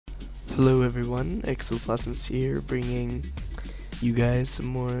Hello everyone, Exoplasmus here, bringing you guys some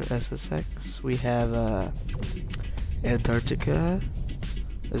more SSX. We have Antarctica,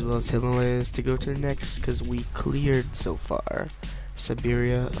 as well as Himalayas to go to next, because we cleared so far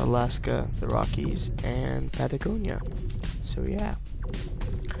Siberia, Alaska, the Rockies, and Patagonia. So yeah,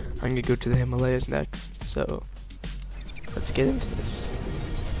 I'm gonna go to the Himalayas next, so let's get into this.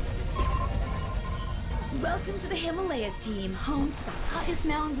 Welcome to the Himalayas team, home to the hottest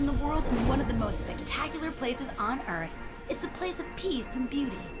mountains in the world and one of the most spectacular places on Earth. It's a place of peace and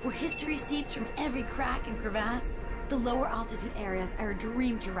beauty, where history seeps from every crack and crevasse. The lower altitude areas are a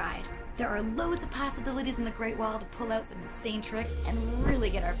dream to ride. There are loads of possibilities in the Great Wall to pull out some insane tricks and really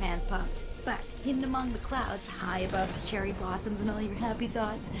get our fans pumped. But hidden among the clouds, high above the cherry blossoms and all your happy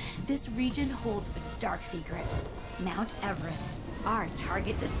thoughts, this region holds a dark secret. Mount Everest, our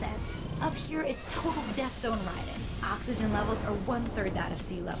target descent. Up here, it's total death zone riding. Oxygen levels are 1/3 that of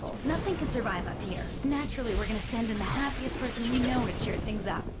sea level. Nothing can survive up here. Naturally, we're gonna send in the happiest person we know to cheer things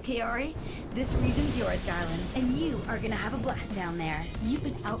up. Kaori, this region's yours, darling, and you are gonna have a blast down there. You've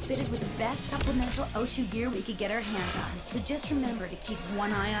been outfitted with the best supplemental Oshu gear we could get our hands on, so just remember to keep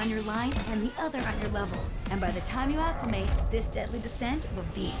one eye on your line and the other on your levels. And by the time you acclimate, this deadly descent will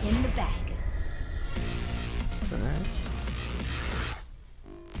be in the bag. Alright.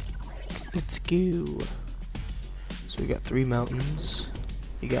 Let's go. So we got 3 mountains.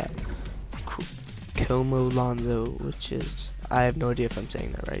 You got Como-Lonzo, which is, I have no idea if I'm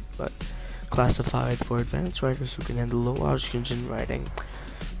saying that right, but classified for advanced riders who can handle low oxygen riding.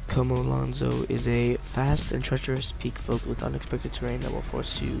 Como-Lonzo is a fast and treacherous peak filled with unexpected terrain that will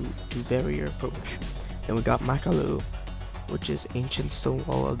force you to vary your approach. Then we got Makalu, which is ancient stone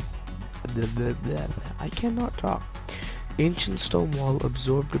wall I cannot talk. Ancient stone wall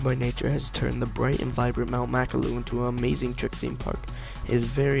absorbed by nature has turned the bright and vibrant Mount Makalu into an amazing trick theme park.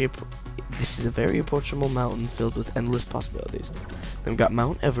 This is a very approachable mountain filled with endless possibilities. Then we've got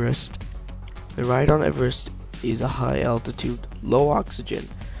Mount Everest. The ride on Everest is a high altitude, low oxygen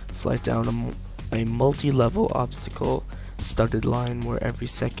flight down a multi-level obstacle studded line where every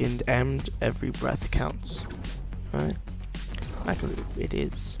second and every breath counts. Alright, Makalu it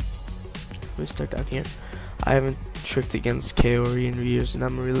is. We start down here. I haven't tricked against Kaori in years, and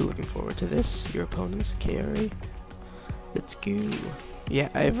I'm really looking forward to this. Your opponent's Kaori. Let's go. Yeah,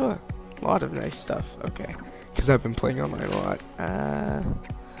 I have a lot of nice stuff. Okay, because I've been playing online a lot.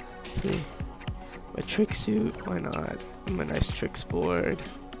 Let's see. My trick suit, why not? My nice tricks board.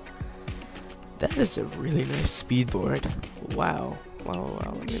 That is a really nice speed board. Wow.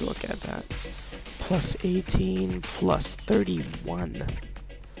 Wow, let me look at that. Plus 18, plus 31.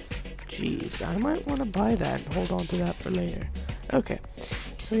 Jeez, I might want to buy that and hold on to that for later. Okay,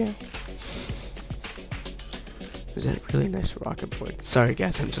 so yeah. There's a really nice rocket board. Sorry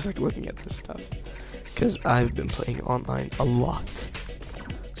guys, I'm just like looking at this stuff, because I've been playing online a lot.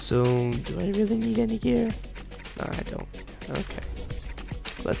 So, do I really need any gear? No, I don't. Okay,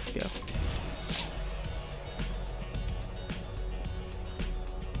 let's go.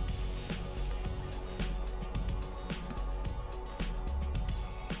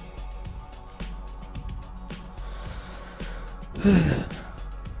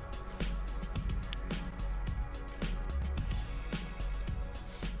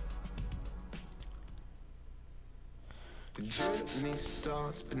 The journey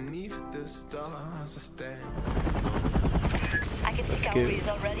starts beneath the stars. I stand. I can see Kaori is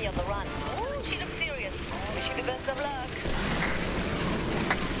already on the run. Oh, she looks serious. Wish you the best of luck.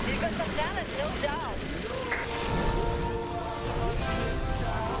 You've got some talent, no doubt.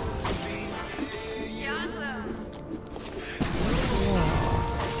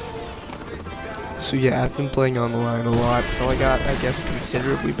 So yeah, I've been playing online a lot, so I got, I guess,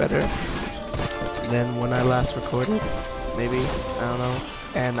 considerably better than when I last recorded. Maybe, I don't know.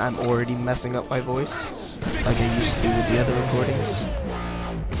 And I'm already messing up my voice, like I used to do with the other recordings.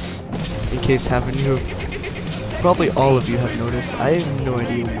 In case haven't you, probably all of you have noticed, I have no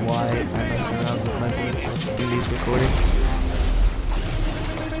idea why I'm messing around with my voice in these recordings.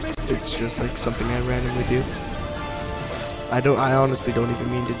 It's just like something I randomly do. I honestly don't even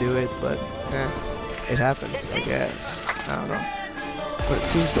mean to do it, but it happens, I guess. I don't know. But it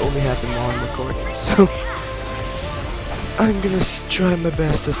seems to only happen while I'm recording, so I'm gonna try my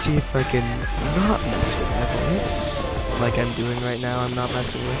best to see if I can not mess with my voice. Like I'm doing right now, I'm not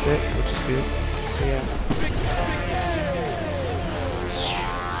messing with it, which is good. So yeah.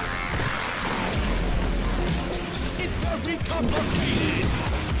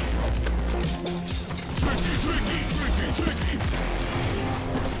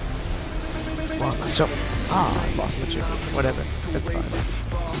 Well, let's jump. Ah, I lost my chicken. Whatever. That's fine.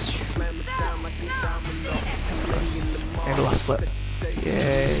 the last flip.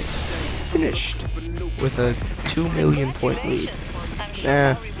 Yay. Finished with a 2 million point lead.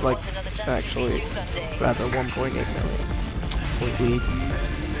 Like, actually, rather 1.8 million point lead.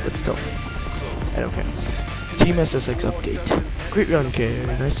 But still, I don't care. Team SSX update. Great run, Care.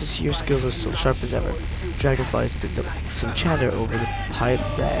 Nice to see your skills are still sharp as ever. Dragonfly has picked up some chatter over the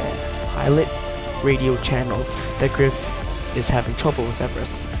pilot radio channels that Griff is having trouble with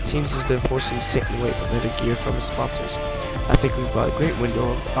Everest. Seems he's been forced to sit and wait for better gear from his sponsors. I think we've got a great window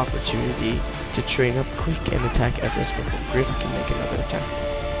of opportunity to train up quick and attack Everest before Griff can make another attempt.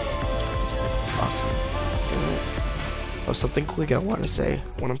 Awesome. Oh, something quick I want to say.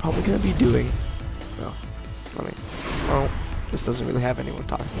 What I'm probably going to be doing... well, this doesn't really have anyone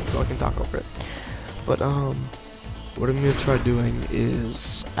talking, so I can talk over it. But, what I'm going to try doing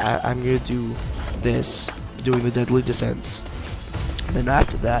is... I'm going to do this, doing the deadly descents. And then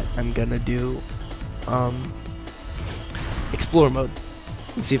after that, I'm going to do, explore mode.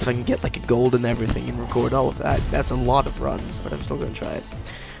 And see if I can get, like, a gold and everything and record all of that. That's a lot of runs, but I'm still going to try it.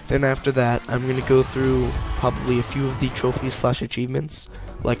 Then after that, I'm going to go through probably a few of the trophies / achievements,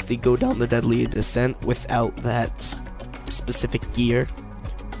 like the go down the deadly descent without that specific gear.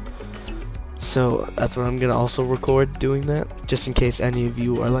 So that's what I'm going to also record doing that, just in case any of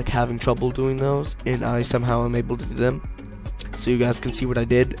you are like having trouble doing those and I somehow am able to do them. So you guys can see what I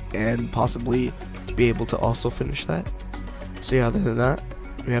did and possibly be able to also finish that. So yeah, other than that,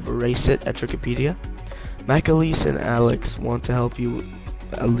 we have a race it at Wikipedia. Mac, Elise, and Alex want to help you.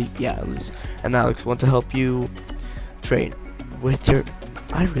 Elise and Alex want to help you train with your.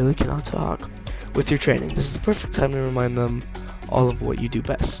 I really cannot talk. With your training, this is the perfect time to remind them all of what you do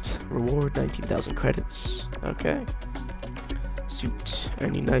best. Reward 19,000 credits. Okay. Suit.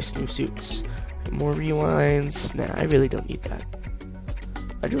 Any nice new suits? More rewinds. Nah, I really don't need that.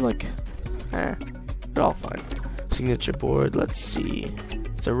 I do like. They're all fine. Signature board. Let's see.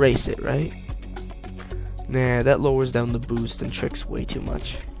 It's a race it, right? Nah, that lowers down the boost and tricks way too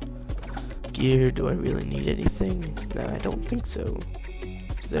much. Gear, do I really need anything? Nah, I don't think so.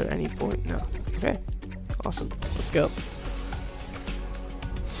 Is there any point? No. Okay. Awesome. Let's go.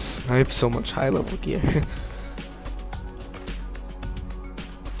 I have so much high level gear.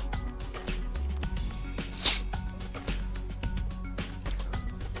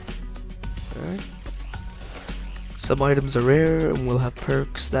 Alright. Some items are rare and will have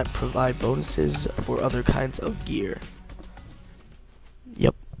perks that provide bonuses for other kinds of gear.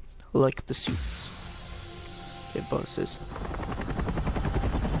 Yep, like the suits. Get bonuses.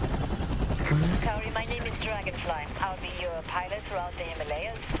 Kaori, my name is Dragonfly. I'll be your pilot throughout the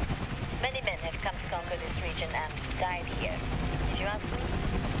Himalayas. Many men have come to conquer this region and died here. If you ask me,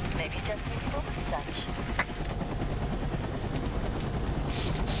 maybe just needs a woman's touch.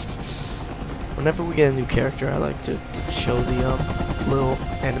 Whenever we get a new character, I like to show the little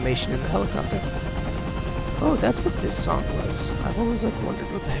animation in the helicopter. Oh, that's what this song was. I've always like wondered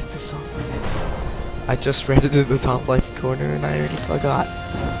what the heck this song was. I just read it in the top left corner and I already forgot.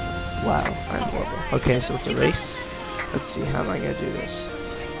 Wow, I'm horrible. Okay, so it's a race. Let's see, how am I gonna do this?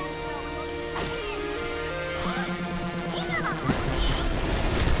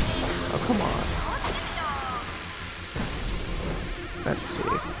 Oh, come on. Let's see.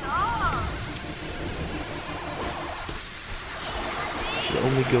 Should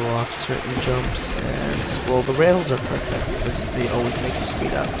only go off certain jumps, and well, the rails are perfect because they always make you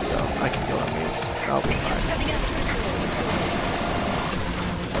speed up, so I can go on these. I'll be fine.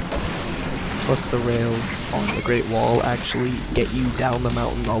 Plus, the rails on the Great Wall actually get you down the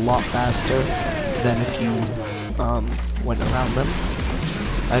mountain a lot faster than if you went around them.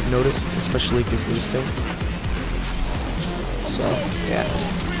 I've noticed, especially if you're boosting. So yeah.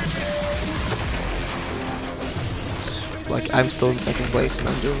 Like, I'm still in second place and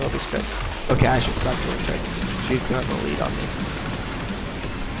I'm doing all these tricks. Okay, I should stop doing tricks. She's gonna go lead on me.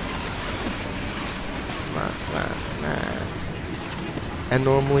 And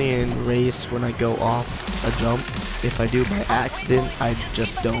normally in race, when I go off a jump, if I do by accident, I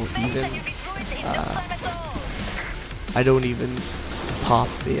just don't even, I don't even pop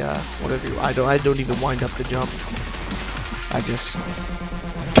the, whatever, I don't even wind up the jump. I just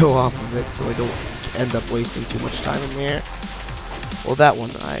go off of it so I don't end up wasting too much time in the air. Well, that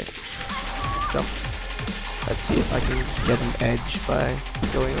one I jump. Let's see if I can get an edge by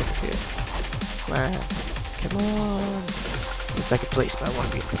going over here. Come on. In second place, but I want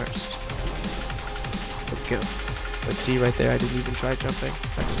to be in first. Let's go. Like, see right there, I didn't even try jumping.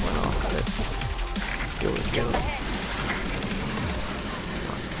 I just went off of it. Let's go, let's go.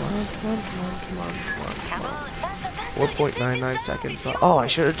 Come on. 4.99 seconds, but oh, I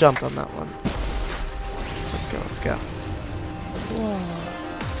should have jumped on that one. Let's go, let's go. Whoa.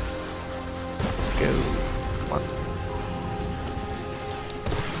 Let's go. Come on.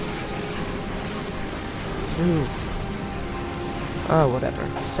 Ooh. Oh, whatever.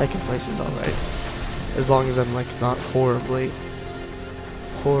 Second place is alright. As long as I'm like not horribly,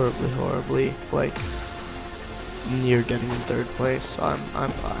 like near getting in third place, I'm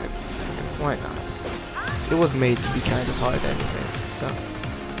fine. Second, why not? It was made to be kind of hard anyways, so.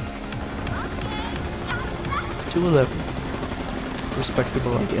 211.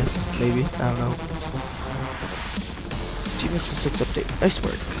 Respectable, I guess. Maybe. I don't know. Team SSX update. Nice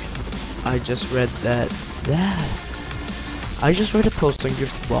work. I just read I just read a post on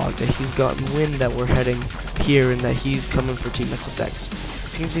Griff's blog that he's gotten wind that we're heading here and that he's coming for Team SSX.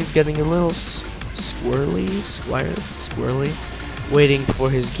 Seems he's getting a little squirrely, waiting for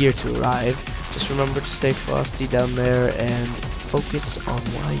his gear to arrive. Just remember to stay frosty down there and focus on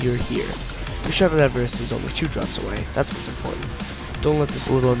why you're here. Your shot at Everest is only 2 drops away. That's what's important. Don't let this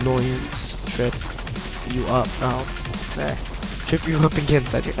little annoyance trip you up. Oh, there. Trip you up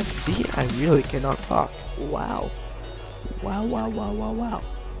against that. See, I really cannot talk. Wow. Wow.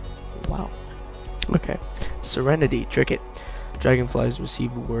 Okay. Serenity. Trick it. Dragonflies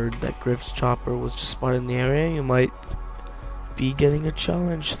received word that Griff's chopper was just spotted in the area. You might be getting a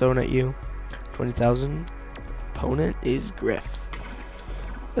challenge thrown at you. 20,000. Opponent is Griff.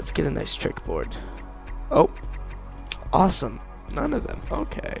 Let's get a nice trick board. Oh. Awesome. None of them.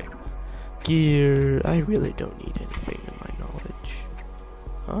 Okay. Gear. I really don't need anything in my knowledge.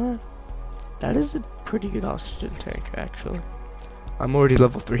 Alright. That is a pretty good oxygen tank, actually. I'm already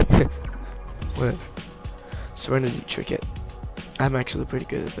level 3. Whatever. Serenity trick it. I'm actually pretty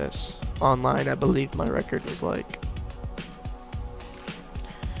good at this. Online, I believe my record was like,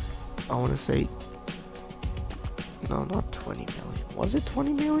 I want to say, no, not 20 million. Was it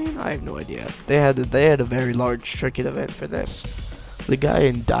 20 million? I have no idea. They had a very large trick-it event for this. The guy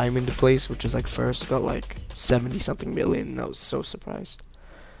in Diamond Place, which is like first, got like 70 something million, and I was so surprised.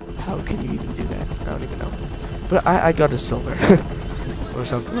 How can you even do that? I don't even know. But I got a silver or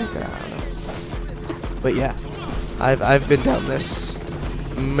something like that. I don't know. But yeah, I've been down this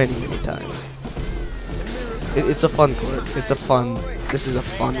many times. It's a fun court. This is a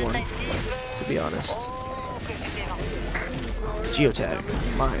fun one, to be honest. Geotag,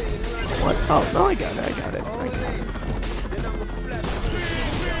 mine. What? Oh no, I got it.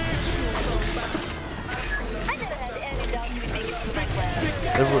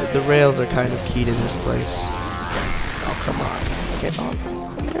 The rails are kind of keyed in this place. Oh, come on. Get on.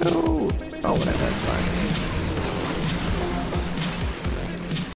 No. Oh, whatever, that's fine.